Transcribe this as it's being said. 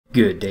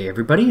Good day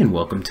everybody and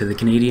welcome to the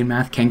Canadian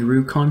Math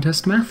Kangaroo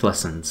Contest Math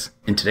Lessons.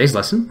 In today's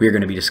lesson, we are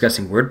going to be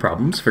discussing word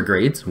problems for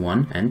grades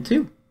 1 and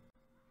 2.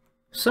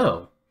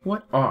 So,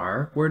 what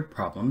are word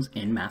problems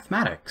in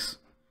mathematics?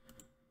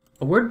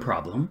 A word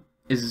problem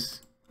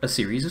is a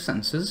series of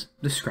sentences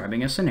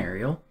describing a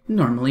scenario.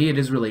 Normally it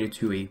is related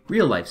to a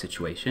real-life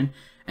situation,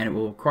 and it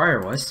will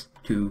require us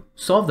to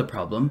solve the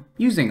problem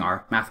using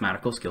our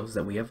mathematical skills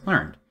that we have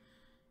learned.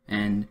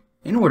 And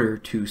in order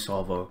to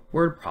solve a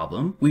word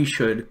problem, we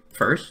should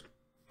first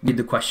read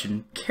the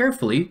question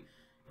carefully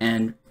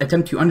and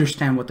attempt to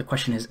understand what the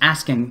question is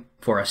asking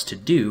for us to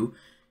do,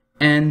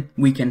 and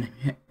we can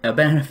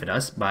benefit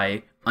us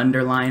by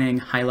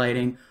underlining,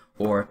 highlighting,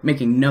 or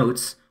making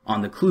notes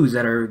on the clues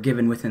that are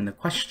given within the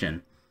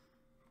question.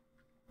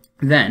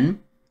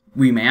 Then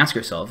we may ask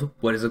ourselves,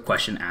 what is the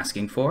question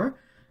asking for?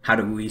 How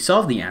do we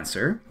solve the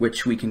answer,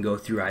 which we can go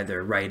through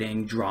either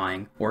writing,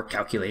 drawing, or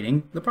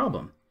calculating the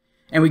problem.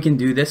 And we can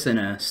do this in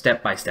a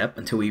step-by-step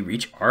until we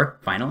reach our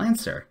final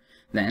answer.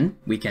 Then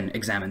we can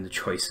examine the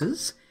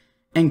choices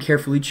and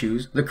carefully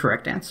choose the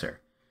correct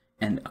answer.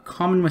 And a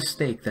common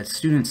mistake that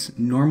students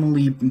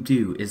normally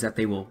do is that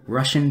they will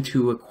rush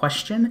into a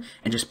question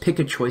and just pick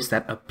a choice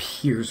that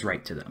appears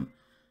right to them.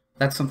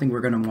 That's something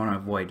we're going to want to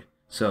avoid.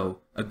 So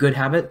a good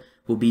habit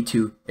will be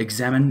to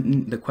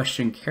examine the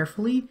question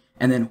carefully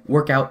and then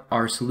work out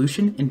our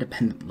solution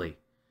independently.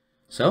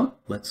 So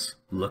let's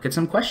look at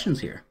some questions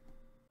here.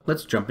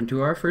 Let's jump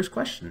into our first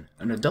question.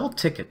 An adult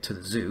ticket to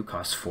the zoo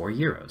costs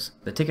 €4.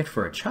 The ticket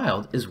for a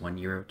child is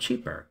 €1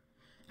 cheaper.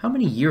 How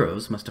many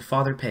euros must a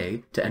father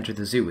pay to enter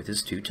the zoo with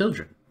his 2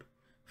 children?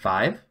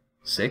 5,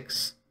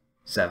 6,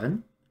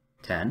 7,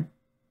 10,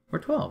 or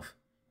 12?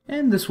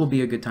 And this will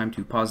be a good time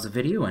to pause the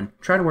video and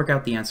try to work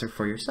out the answer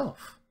for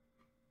yourself.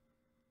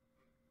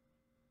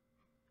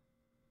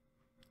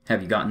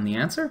 Have you gotten the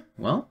answer?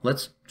 Well,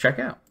 let's check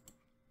out.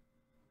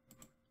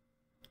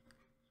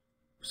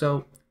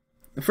 So,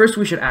 first,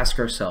 we should ask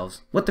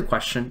ourselves what the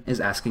question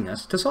is asking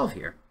us to solve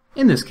here.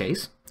 In this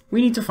case,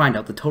 we need to find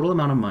out the total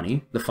amount of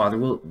money the father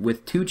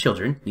with 2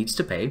 children needs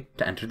to pay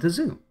to enter the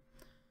zoo.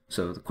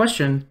 So the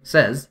question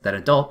says that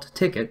adult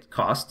ticket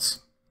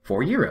costs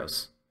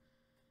 €4.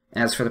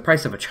 As for the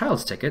price of a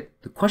child's ticket,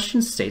 the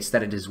question states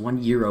that it is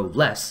 €1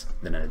 less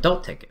than an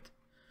adult ticket.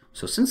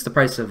 So since the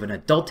price of an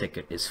adult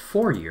ticket is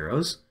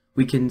 €4,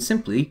 we can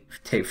simply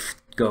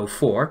go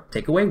 4,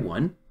 take away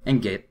 1,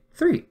 and get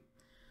 3.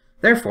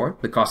 Therefore,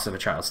 the cost of a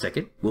child's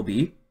ticket will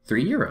be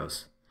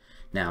 €3.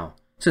 Now,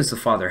 since the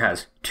father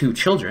has 2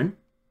 children,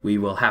 we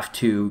will have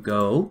to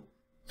go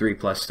 3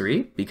 plus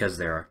 3 because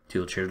there are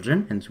 2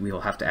 children, and we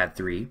will have to add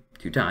 3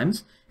 2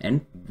 times,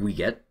 and we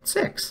get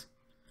 6.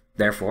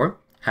 Therefore,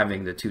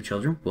 having the 2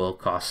 children will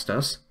cost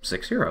us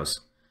 €6.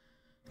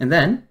 And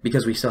then,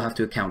 because we still have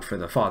to account for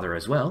the father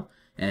as well,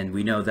 and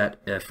we know that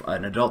if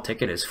an adult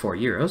ticket is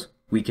 €4,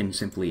 we can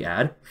simply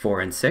add 4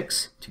 and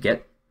 6 to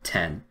get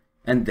 10,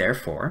 and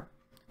therefore,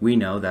 we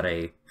know that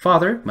a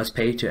father must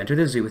pay to enter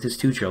the zoo with his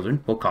 2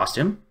 children will cost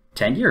him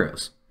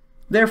 €10.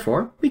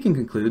 Therefore, we can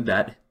conclude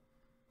that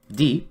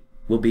D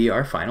will be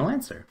our final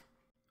answer.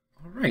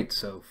 Alright,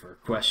 so for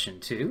question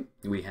 2,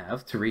 we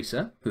have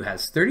Teresa, who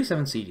has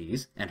 37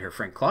 CDs, and her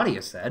friend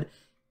Claudia said,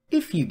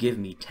 if you give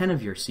me 10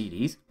 of your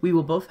CDs, we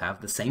will both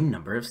have the same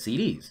number of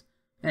CDs.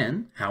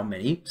 And how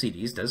many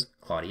CDs does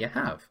Claudia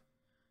have?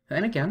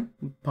 And again,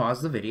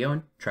 pause the video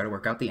and try to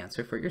work out the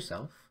answer for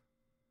yourself.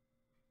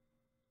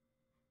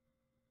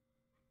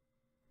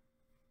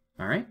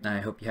 Alright, I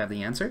hope you have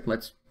the answer.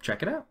 Let's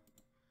check it out.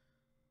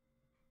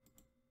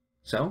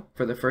 So,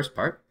 for the first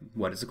part,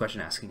 what is the question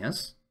asking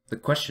us? The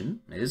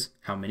question is,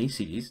 how many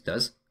CDs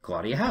does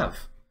Claudia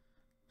have?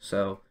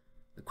 So,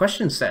 the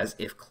question says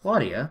if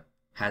Claudia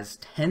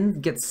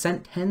gets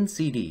sent 10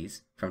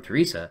 CDs from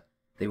Teresa,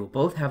 they will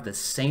both have the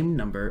same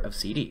number of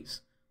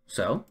CDs.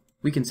 So,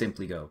 we can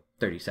simply go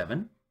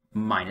 37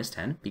 minus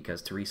 10,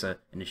 because Teresa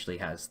initially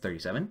has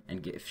 37,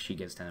 and if she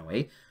gives 10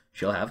 away,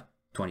 she'll have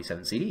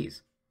 27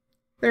 CDs.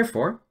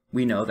 Therefore,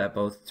 we know that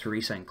both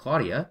Teresa and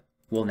Claudia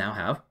will now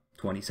have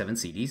 27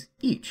 CDs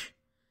each.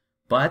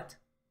 But,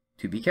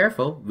 to be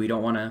careful, we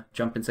don't want to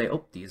jump and say,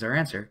 oh, these are our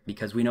answer,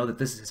 because we know that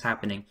this is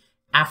happening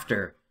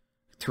after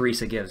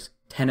Teresa gives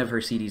 10 of her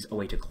CDs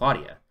away to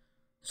Claudia.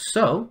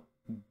 So,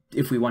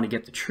 if we want to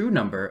get the true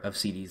number of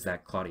CDs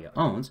that Claudia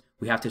owns,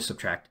 we have to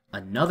subtract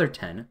another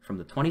 10 from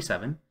the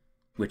 27,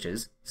 which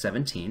is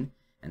 17,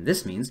 and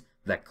this means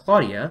that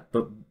Claudia,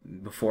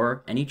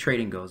 before any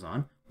trading goes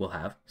on, will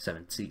have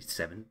 17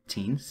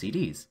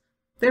 CDs.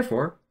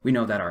 Therefore, we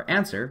know that our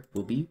answer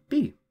will be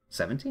B,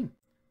 17.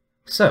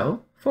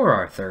 So, for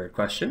our third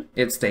question,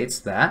 it states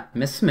that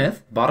Miss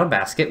Smith bought a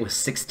basket with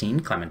 16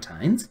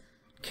 clementines,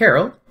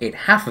 Carol ate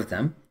half of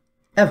them,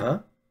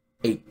 Eva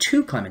ate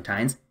 2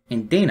 clementines,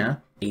 and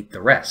Dana ate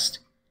the rest.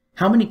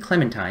 How many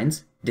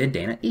clementines did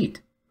Dana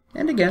eat?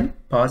 And again,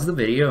 pause the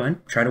video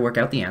and try to work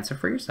out the answer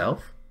for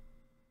yourself.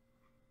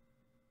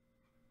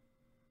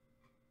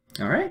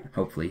 Alright,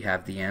 hopefully you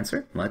have the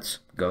answer. Let's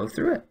go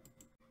through it.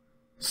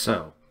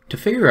 So, To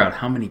figure out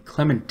how many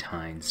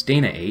clementines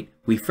Dana ate,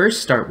 we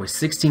first start with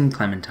 16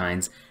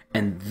 clementines,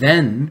 and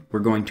then we're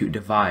going to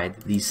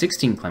divide these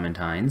 16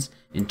 clementines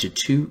into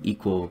 2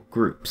 equal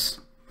groups.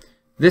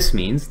 This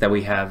means that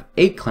we have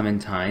 8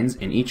 clementines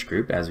in each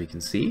group, as we can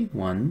see.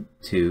 1,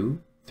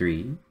 2,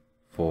 3,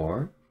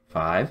 4,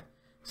 5,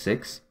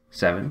 6,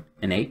 7,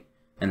 and 8.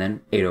 And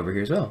then 8 over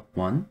here as well.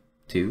 1,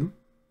 2,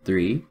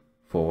 3,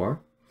 4,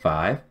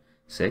 5,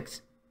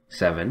 6,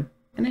 7,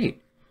 and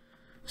 8.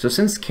 So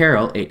since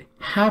Carol ate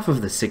half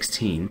of the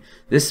 16,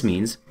 this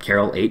means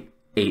Carol ate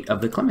 8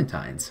 of the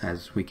clementines,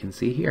 as we can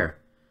see here.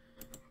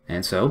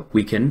 And so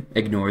we can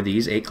ignore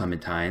these 8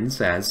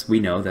 clementines as we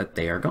know that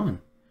they are gone.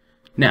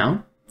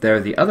 Now, there are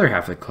the other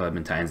half of the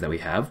clementines that we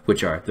have,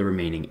 which are the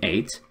remaining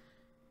 8.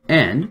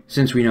 And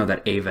since we know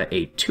that Ava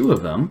ate 2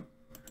 of them,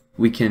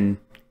 we can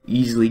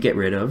easily get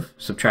rid of,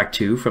 subtract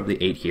 2 from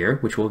the 8 here,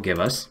 which will give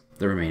us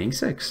the remaining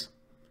 6.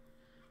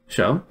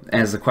 So,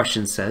 as the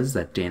question says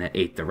that Dana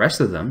ate the rest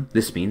of them,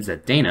 this means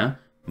that Dana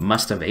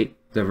must have ate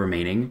the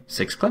remaining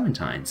 6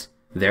 clementines.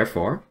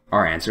 Therefore,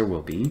 our answer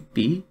will be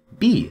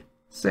B,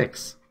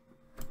 6.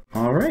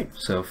 Alright,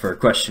 so for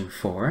question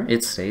 4,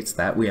 it states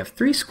that we have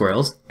 3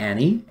 squirrels,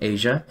 Annie,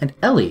 Asia, and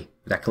Ellie,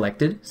 that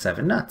collected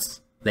 7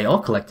 nuts. They all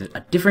collected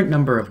a different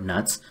number of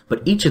nuts,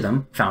 but each of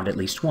them found at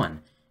least 1.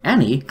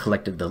 Annie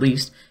collected the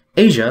least,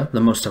 Asia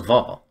the most of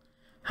all.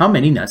 How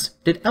many nuts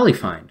did Ellie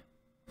find?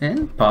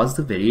 And pause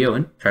the video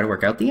and try to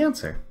work out the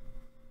answer.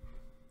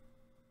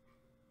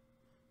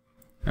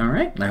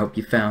 Alright, I hope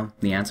you found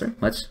the answer.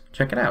 Let's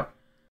check it out.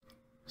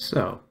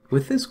 So,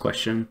 with this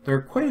question, there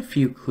are quite a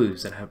few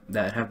clues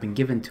that have been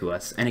given to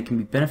us, and it can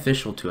be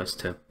beneficial to us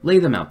to lay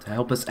them out to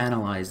help us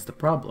analyze the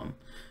problem.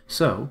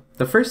 So,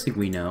 the first thing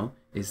we know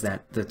is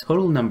that the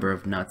total number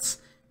of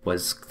nuts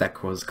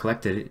that was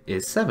collected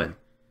is 7.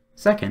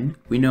 Second,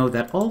 we know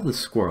that all the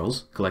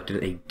squirrels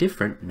collected a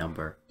different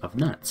number of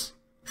nuts.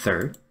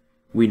 Third,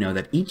 we know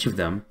that each of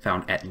them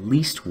found at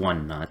least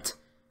 1 nut.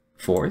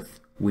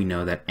 Fourth, we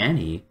know that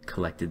Annie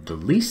collected the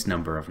least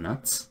number of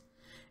nuts.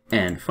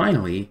 And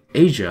finally,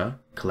 Asia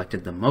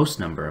collected the most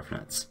number of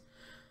nuts.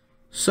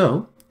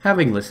 So,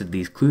 having listed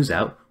these clues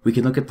out, we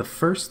can look at the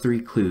first 3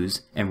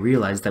 clues and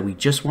realize that we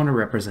just want to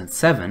represent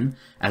 7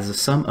 as a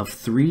sum of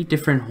 3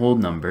 different whole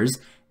numbers,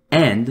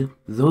 and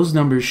those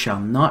numbers shall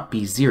not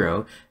be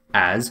 0,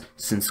 as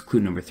since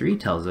clue number 3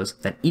 tells us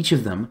that each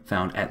of them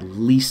found at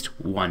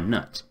least 1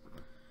 nut.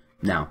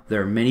 Now,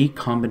 there are many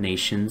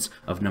combinations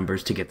of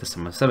numbers to get the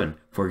sum of 7.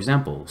 For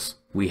examples,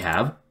 we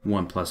have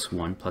 1 plus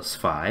 1 plus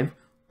 5,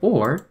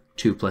 or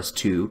 2 plus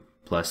 2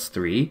 plus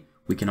 3.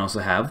 We can also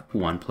have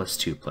 1 plus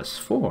 2 plus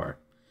 4.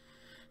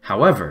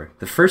 However,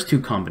 the first 2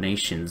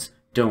 combinations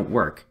don't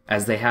work,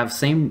 as they have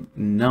same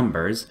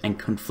numbers and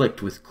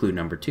conflict with clue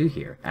number 2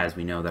 here, as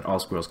we know that all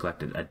squirrels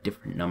collected a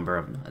different number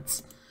of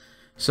nuts.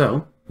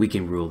 So, we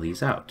can rule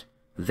these out.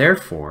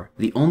 Therefore,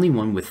 the only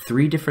one with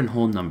 3 different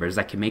whole numbers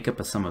that can make up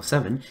a sum of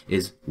 7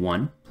 is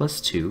 1 plus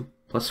 2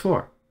 plus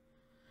 4.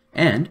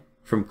 And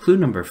from clue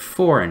number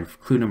 4 and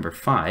clue number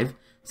 5,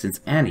 since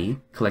Annie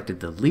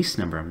collected the least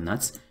number of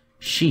nuts,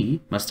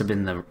 she must have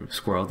been the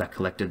squirrel that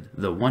collected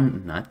the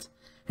 1 nut,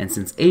 and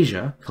since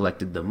Asia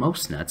collected the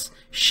most nuts,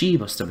 she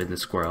must have been the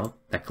squirrel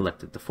that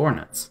collected the 4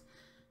 nuts.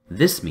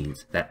 This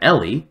means that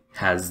Ellie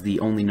has the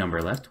only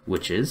number left,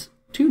 which is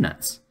 2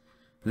 nuts.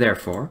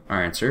 Therefore,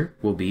 our answer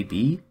will be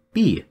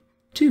B,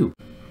 2.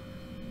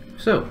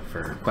 So,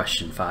 for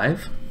question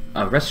 5,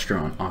 a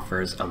restaurant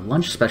offers a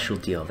lunch special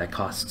deal that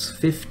costs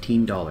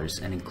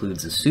 $15 and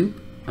includes a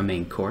soup, a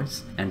main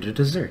course, and a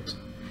dessert.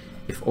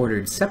 If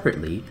ordered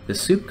separately, the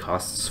soup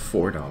costs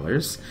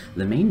 $4,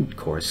 the main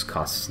course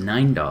costs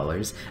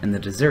 $9, and the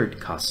dessert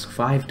costs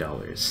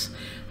 $5.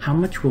 How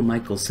much will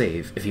Michael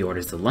save if he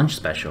orders the lunch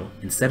special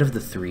instead of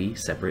the 3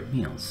 separate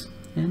meals?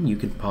 And you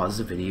can pause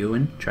the video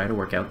and try to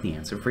work out the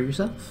answer for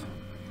yourself.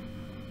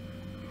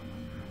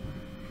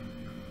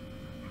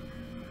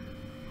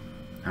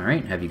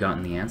 Alright, have you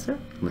gotten the answer?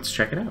 Let's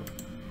check it out.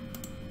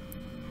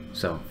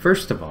 So,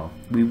 first of all,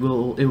 it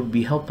will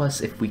help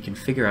us if we can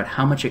figure out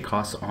how much it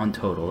costs on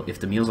total if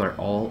the meals are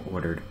all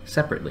ordered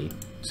separately.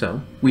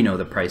 So, we know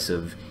the price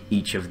of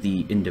each of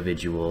the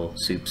individual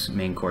soups,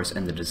 main course,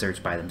 and the desserts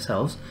by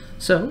themselves.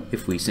 So,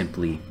 if we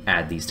simply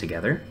add these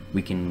together,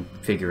 we can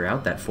figure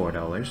out that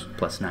 $4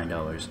 plus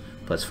 $9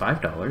 plus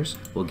 $5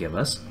 will give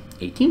us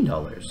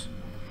 $18.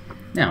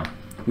 Now,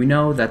 we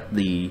know that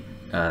the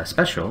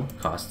special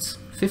costs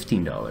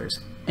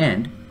 $15,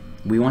 and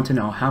we want to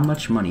know how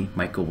much money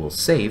Michael will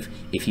save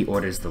if he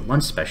orders the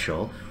lunch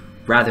special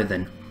rather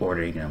than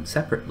ordering them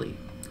separately.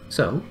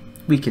 So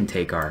we can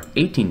take our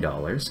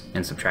 $18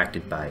 and subtract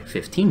it by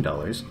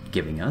 $15,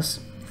 giving us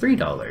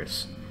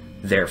 $3.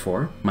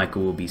 Therefore,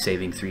 Michael will be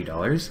saving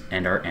 $3,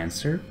 and our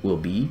answer will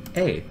be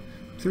A,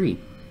 3.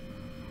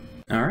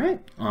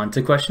 Alright, on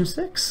to question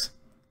 6.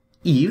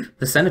 Eve,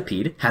 the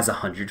centipede, has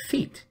 100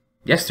 feet.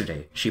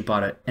 Yesterday, she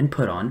bought and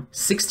put on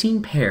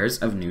 16 pairs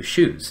of new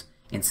shoes.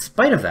 In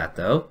spite of that,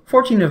 though,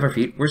 14 of her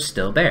feet were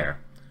still bare.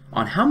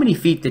 On how many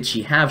feet did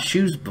she have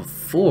shoes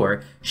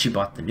before she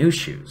bought the new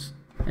shoes?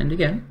 And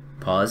again,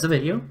 pause the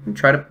video and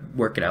try to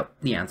work it out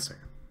the answer.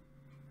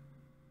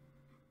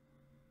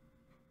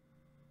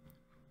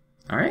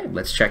 Alright,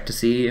 let's check to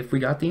see if we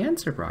got the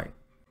answer right.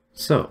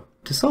 So,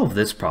 to solve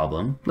this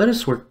problem, let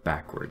us work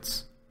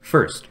backwards.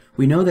 First,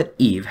 we know that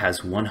Eve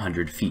has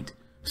 100 feet.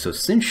 So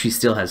since she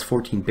still has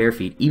 14 bare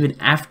feet even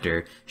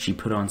after she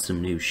put on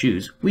some new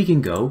shoes, we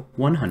can go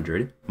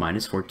 100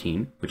 minus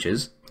 14, which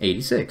is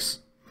 86.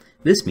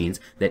 This means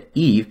that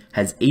Eve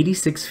has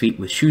 86 feet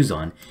with shoes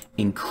on,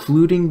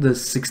 including the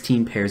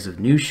 16 pairs of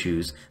new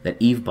shoes that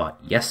Eve bought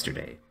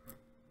yesterday.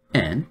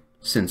 And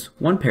since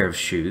one pair of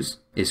shoes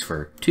is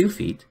for 2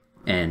 feet,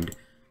 and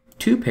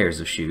 2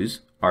 pairs of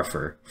shoes are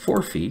for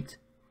 4 feet,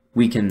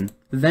 we can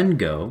then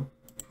go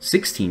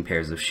 16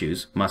 pairs of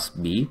shoes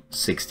must be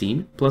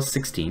 16 plus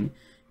 16,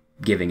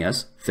 giving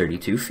us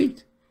 32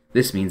 feet.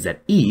 This means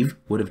that Eve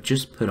would have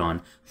just put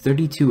on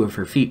 32 of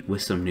her feet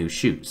with some new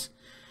shoes.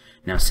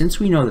 Now, since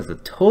we know that the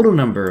total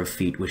number of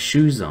feet with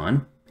shoes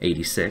on,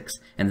 86,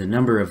 and the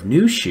number of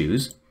new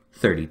shoes,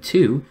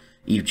 32,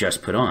 Eve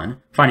just put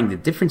on, finding the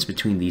difference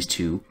between these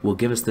two will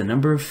give us the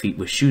number of feet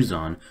with shoes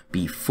on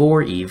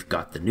before Eve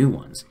got the new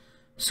ones.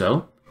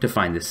 So, to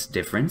find this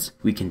difference,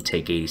 we can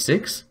take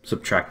 86,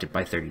 subtract it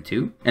by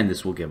 32, and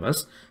this will give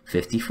us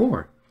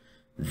 54.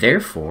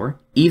 Therefore,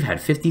 Eve had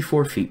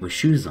 54 feet with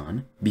shoes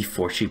on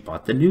before she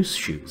bought the new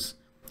shoes.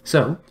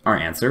 So, our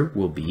answer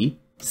will be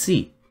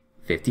C,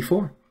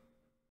 54.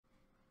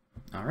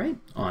 Alright,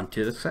 on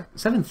to the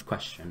 7th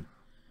question.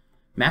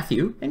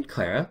 Matthew and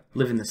Clara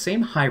live in the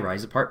same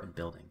high-rise apartment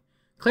building.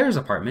 Clara's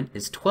apartment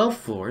is 12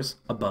 floors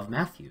above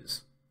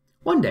Matthew's.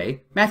 One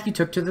day, Matthew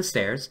took to the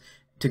stairs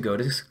to go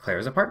to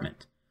Clara's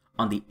apartment.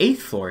 On the 8th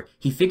floor,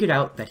 he figured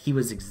out that he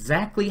was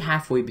exactly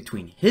halfway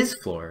between his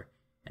floor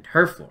and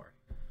her floor.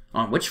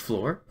 On which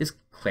floor is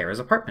Clara's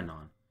apartment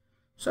on?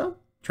 So,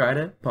 try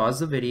to pause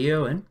the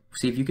video and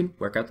see if you can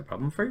work out the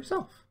problem for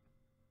yourself.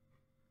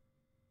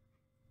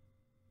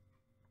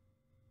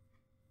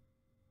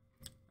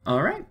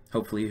 Alright,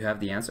 hopefully you have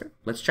the answer.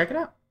 Let's check it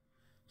out.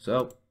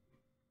 So,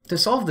 to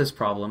solve this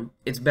problem,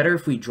 it's better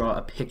if we draw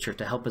a picture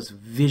to help us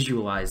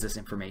visualize this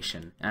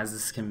information, as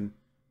this can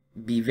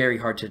be very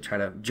hard to try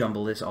to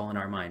jumble this all in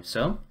our mind.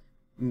 So,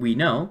 we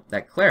know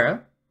that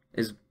Clara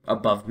is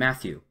above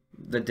Matthew.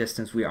 The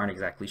distance we aren't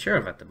exactly sure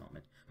of at the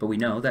moment, but we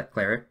know that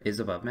Clara is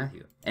above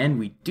Matthew. And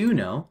we do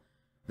know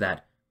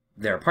that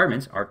their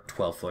apartments are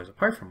 12 floors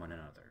apart from one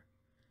another.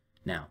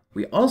 Now,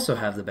 we also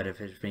have the bit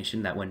of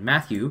information that when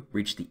Matthew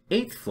reached the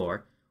 8th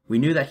floor, we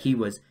knew that he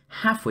was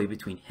halfway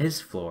between his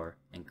floor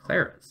and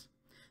Clara's.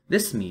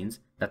 This means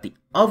that the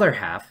other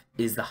half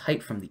is the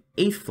height from the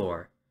 8th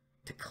floor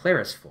to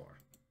Clara's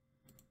floor,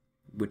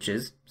 which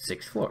is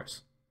 6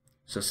 floors.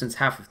 So since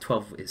half of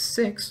 12 is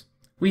 6,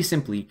 we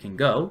simply can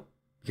go,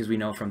 because we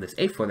know from this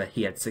 8th floor that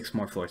he had 6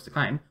 more floors to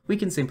climb, we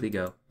can simply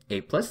go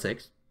 8 plus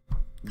 6,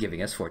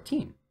 giving us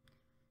 14.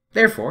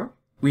 Therefore,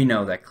 we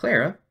know that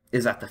Clara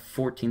is at the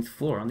 14th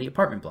floor on the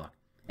apartment block.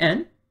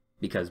 And,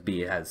 because B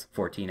has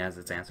 14 as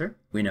its answer,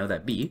 we know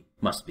that B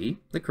must be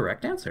the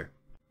correct answer.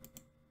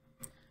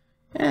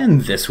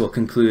 And this will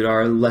conclude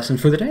our lesson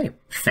for the day.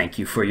 Thank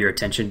you for your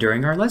attention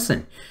during our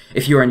lesson.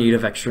 If you are in need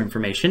of extra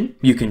information,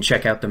 you can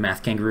check out the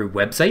Math Kangaroo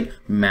website,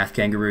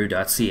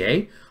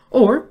 mathkangaroo.ca,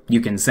 or you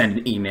can send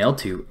an email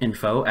to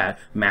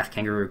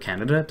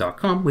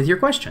info@mathkangaroocanada.com with your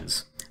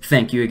questions.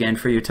 Thank you again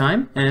for your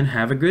time, and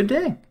have a good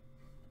day.